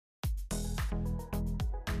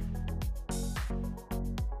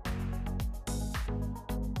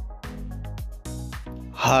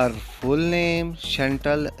Her full name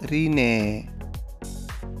Shuntel Renay.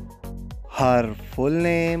 Her full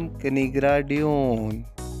name Kinigra Deon.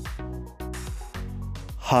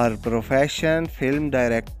 Her profession film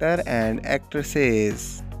director and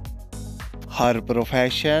actresses. Her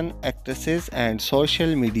profession actresses and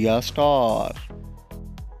social media star.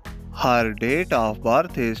 Her date of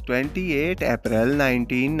birth is 28 April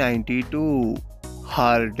 1992.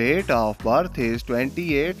 Her date of birth is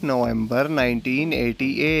 28 November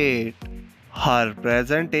 1988. Her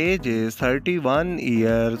present age is 31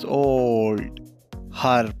 years old.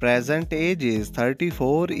 Her present age is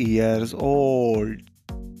 34 years old.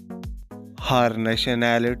 Her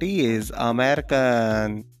nationality is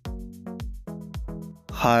American.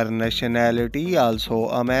 Her nationality also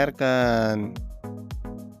American.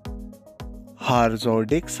 Her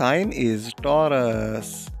zodiac sign is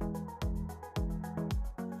Taurus.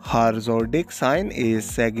 Her zodiac sign is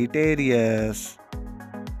Sagittarius.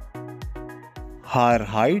 Her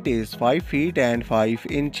height is 5 feet and 5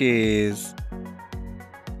 inches.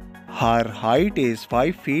 Her height is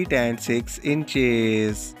 5 feet and 6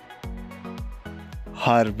 inches.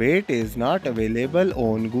 Her weight is not available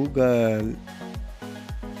on Google.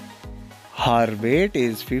 Her weight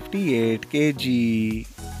is 58 kg.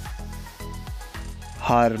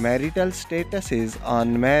 Her marital status is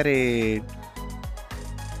unmarried.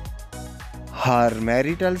 Her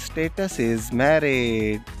marital status is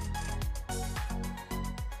married.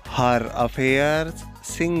 Her affairs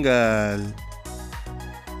single.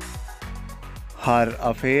 Her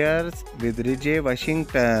affairs with Renay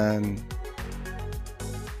Washington.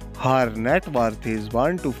 Her net worth is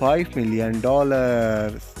 $1 to $5 million.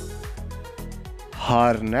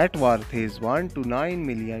 Her net worth is $1 to $9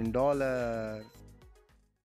 million.